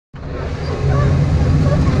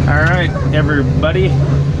right, everybody,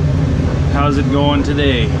 how's it going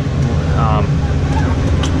today?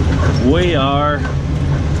 We are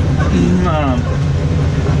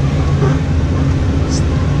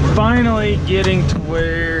finally getting to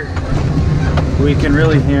where we can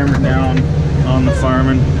really hammer down on the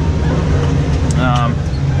farming.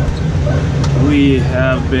 We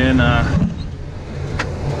have been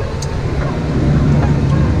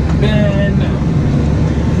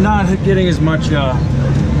not getting as much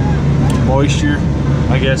moisture,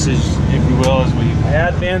 I guess, if you will, as we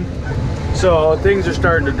had been. So things are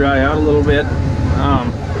starting to dry out a little bit.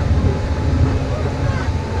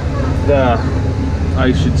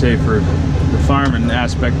 I should say, for the farming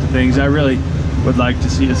aspect of things, I really would like to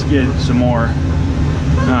see us get some more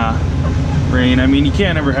rain. I mean, you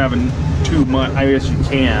can't ever have too much. I guess you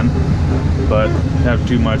can, but have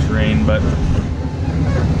too much rain. But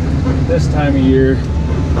this time of year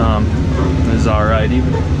is all right.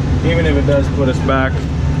 Even if it does put us back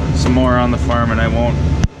some more on the farm, and I won't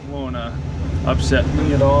upset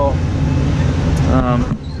me at all.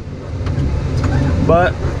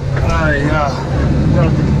 But I got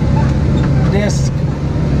the disc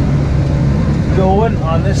going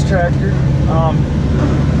on this tractor,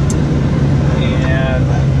 and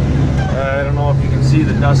I don't know if you can see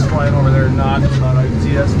the dust flying over there or not, but I can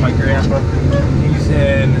see that's my grandpa. He's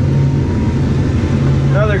in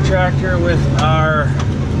another tractor with our,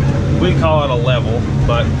 we call it a level,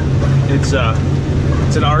 but it's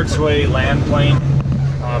an Archway land plane.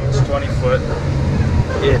 It's 20 foot.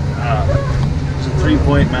 It's a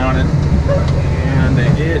 3-point mounted, and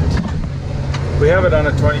we have it on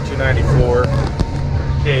a 2294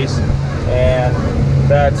 case, and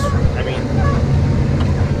that's, I mean,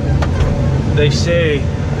 they say,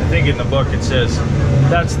 I think in the book it says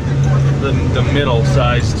that's the middle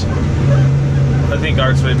sized. I think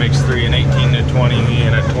Archway makes 3, an 18 to 20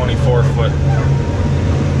 and a 24 foot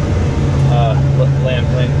land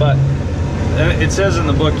plane. But it says in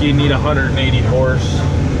the book you need 180 horse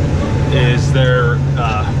is their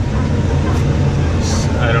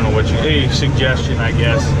I don't know what a suggestion, I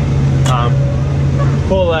guess.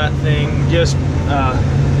 Pull that thing, just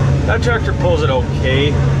that tractor pulls it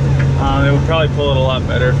okay. It would probably pull it a lot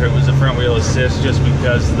better if it was a front wheel assist, just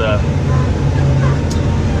because that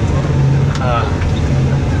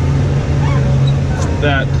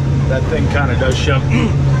thing kind of does shove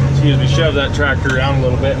shove that tractor around a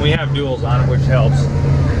little bit, and we have duals on it, which helps.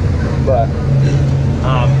 But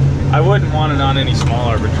I wouldn't want it on any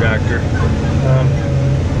smaller of a tractor.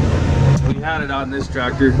 We had it on this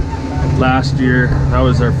tractor last year. That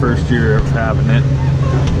was our first year of having it,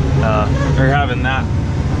 or having that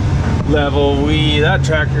level. That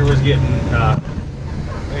tractor was getting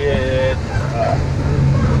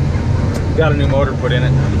got a new motor put in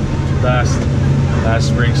it last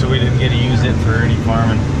spring, so we didn't get to use it for any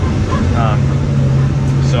farming.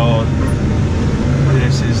 So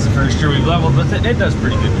this is the first year we've leveled with it. It does a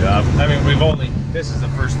pretty good job. I mean, this is the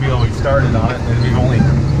first field we've started on it, and we've only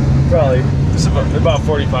probably, it's about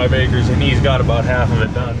 45 acres, and he's got about half of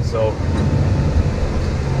it done, so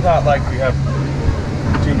not like we have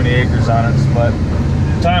too many acres on it, but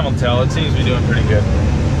time will tell. It seems to be doing pretty good.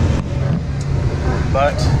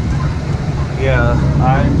 But yeah,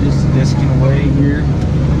 I'm just disking away here.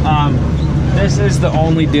 This is the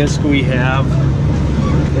only disc we have.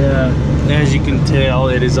 As you can tell,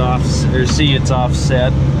 it is off, or see, it's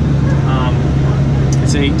offset.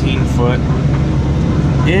 It's 18 foot.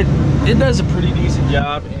 It does a pretty decent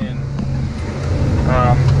job in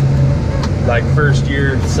like first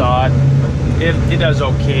year sod. It does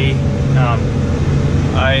okay.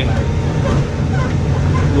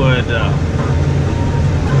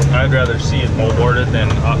 I'd rather see it moldboarded than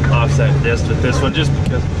offset disc with this one, just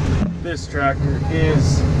because this tractor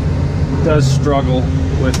does struggle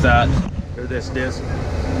with that, or this disc,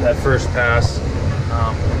 that first pass.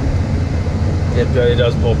 It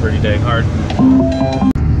does pull pretty dang hard.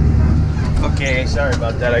 Okay, sorry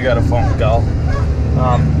about that. I got a phone call.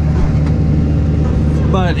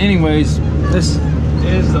 But anyways, this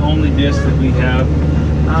is the only disc that we have.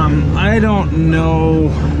 I don't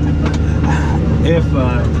know if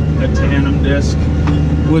a tandem disc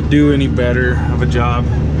would do any better of a job.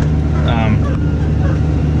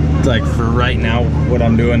 Like for right now, what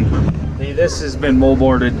I'm doing, this has been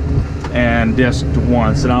moldboarded and disced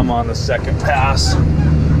once, and I'm on the second pass.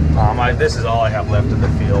 This is all I have left in the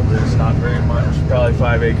field. There's not very much, probably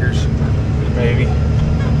 5 acres, maybe.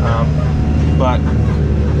 But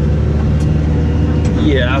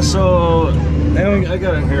yeah, so I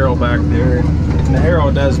got a harrow back there, and the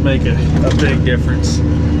harrow does make a big difference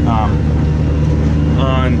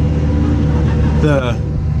on the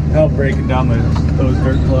help breaking down those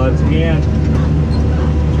dirt clods, and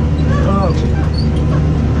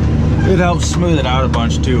it helps smooth it out a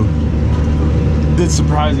bunch too. It's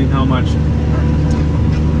surprising how much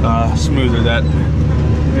smoother that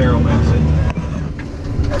Harrow makes it.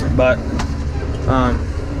 But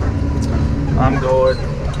I'm going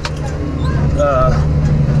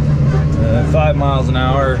 5 miles an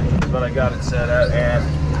hour is what I got it set at, and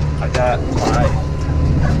I got my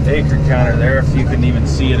acre counter there. If you can even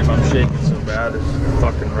see it, if I'm shaking so bad, it's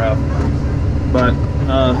fucking rough. But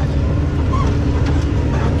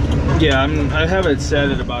yeah, I have it set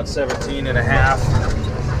at about 17.5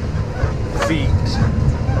 feet,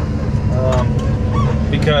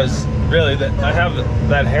 because really I have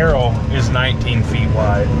that Harrow is 19 feet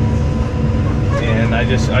wide, and I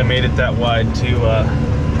made it that wide to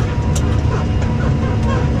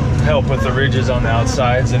help with the ridges on the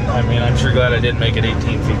outsides. And I mean, I'm sure glad I didn't make it 18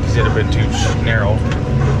 feet because it'd have been too narrow.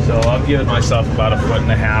 So I've given myself about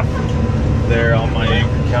 1.5 feet there on my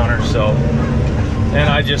acre counter. So, and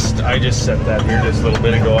I just set that here just a little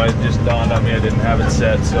bit ago. It just dawned on me I didn't have it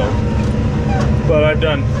set. So, but I've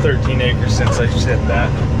done 13 acres since I set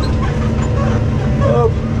that.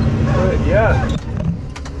 But yeah,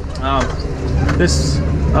 this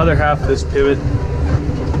other half of this pivot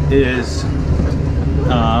is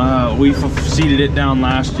we seeded it down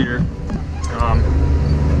last year.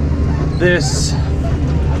 This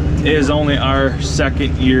is only our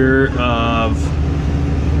second year of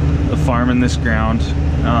farming this ground.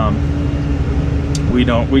 We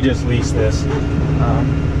just lease this,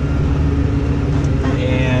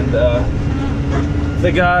 and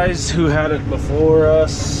the guys who had it before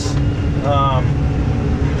us,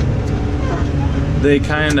 they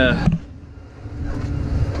kind of,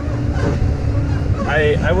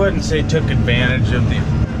 I wouldn't say took advantage of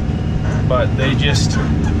but they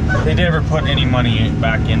never put any money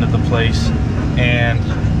back into the place, and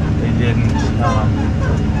they didn't,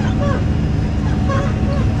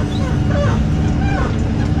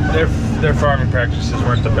 their farming practices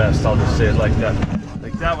weren't the best, I'll just say it like that.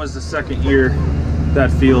 Like, that was the second year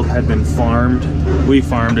that field had been farmed. We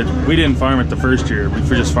farmed it. We didn't farm it the first year. We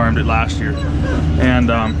just farmed it last year. And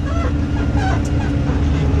I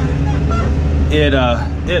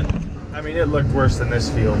mean, it looked worse than this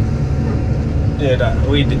field.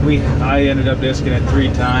 I ended up disking it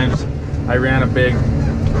 3 times. I ran a big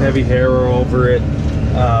heavy harrow over it,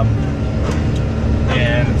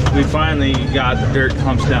 and we finally got the dirt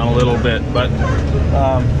clumps down a little bit, but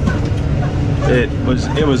it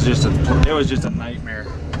was just a nightmare.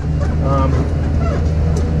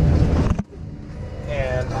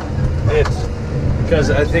 And it's because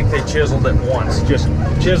I think they chiseled it once, just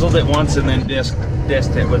chiseled it once, and then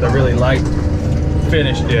disked it with a really light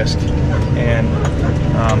finish disc. And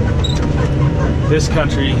this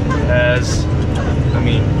country has, I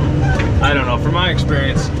mean, I don't know, from my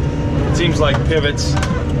experience, it seems like pivots,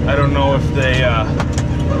 I don't know if they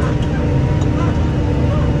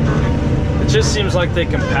it just seems like they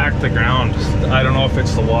compact the ground. I don't know if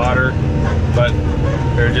it's the water, but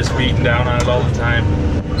they're just beating down on it all the time.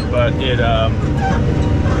 But it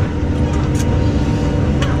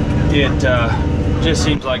just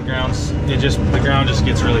seems like the ground just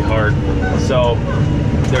gets really hard. So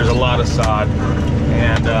there's a lot of sod,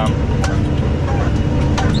 and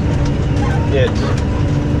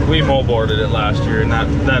we moldboarded it last year, and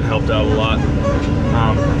that helped out a lot.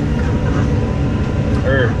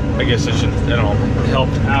 Or I guess I don't know,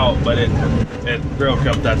 helped out, but it broke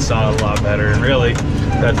up that sod a lot better. And really,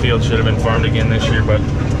 that field should have been farmed again this year, but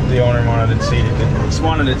the owner wanted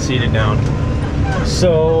it seeded down.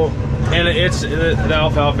 So, and it's the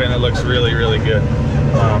alfalfa, and it looks really, really good.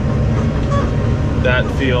 That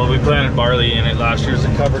field, we planted barley in it last year as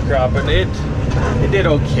a cover crop, and it did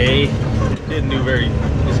okay. It didn't do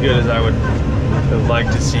as good as I would have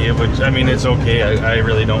liked to see it, which, I mean, it's okay. I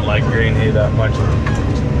really don't like grain hay that much.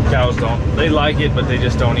 Cows they like it, but they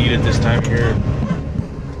just don't eat it this time of year.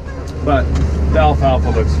 But the alfalfa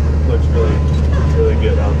looks really, really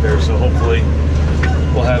good out there, so hopefully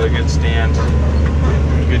we'll have a good stand,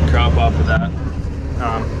 a good crop off of that.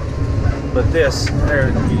 But this, there,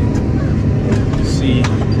 you see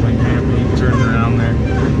my camera turning around there.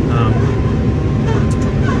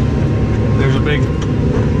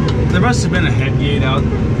 There must have been a head gate out,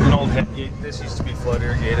 an old head gate. This used to be flood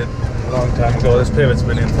irrigated a long time ago. This pivot's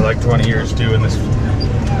been in for like 20 years too, and this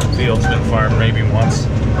field's been farmed maybe once,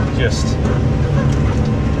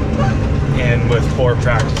 and with poor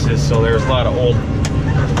practices. So there's a lot of old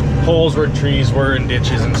holes where trees were and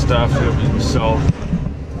ditches and stuff. So,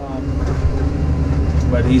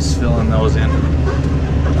 but he's filling those in.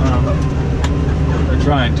 They're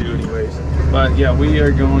trying to anyways. But yeah, we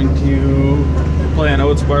are going to plant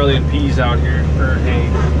oats, barley, and peas out here for hay.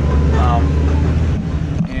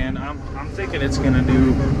 And I'm thinking it's gonna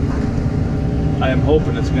do, I am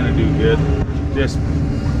hoping it's gonna do good, just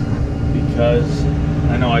because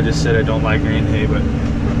I know I just said I don't like grain hay, but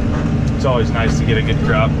it's always nice to get a good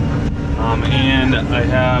crop. And I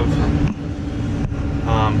have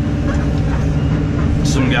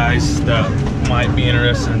some guys that might be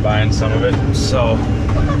interested in buying some of it. So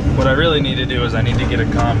what I really need to do is I need to get a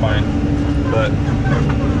combine, but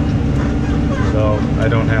so I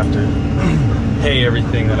don't have to hay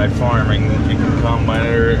everything that I farm, and you can combine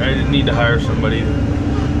it, or I need to hire somebody.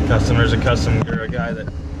 There's a guy that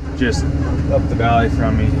just up the valley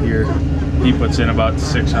from me here. He puts in about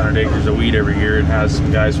 600 acres of wheat every year and has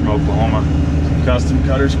some guys from Oklahoma. Custom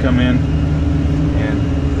cutters come in,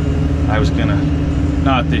 and I was gonna,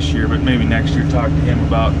 not this year, but maybe next year, talk to him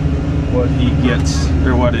about what he gets,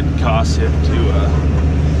 or what it costs him to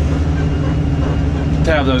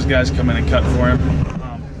have those guys come in and cut for him.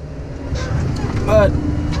 But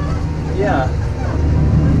yeah,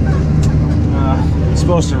 it's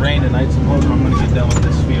supposed to rain tonight, so I'm hoping I'm gonna get done with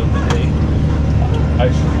this field today.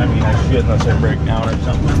 I mean, I should, unless I break down or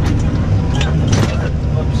something.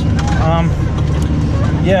 Oops.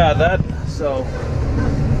 Yeah, so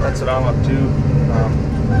that's what I'm up to.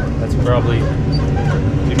 That's probably,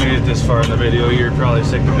 if you made it this far in the video, you're probably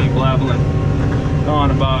sick of me blabbling on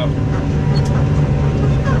about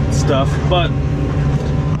stuff. But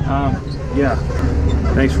yeah,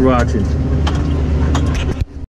 thanks for watching.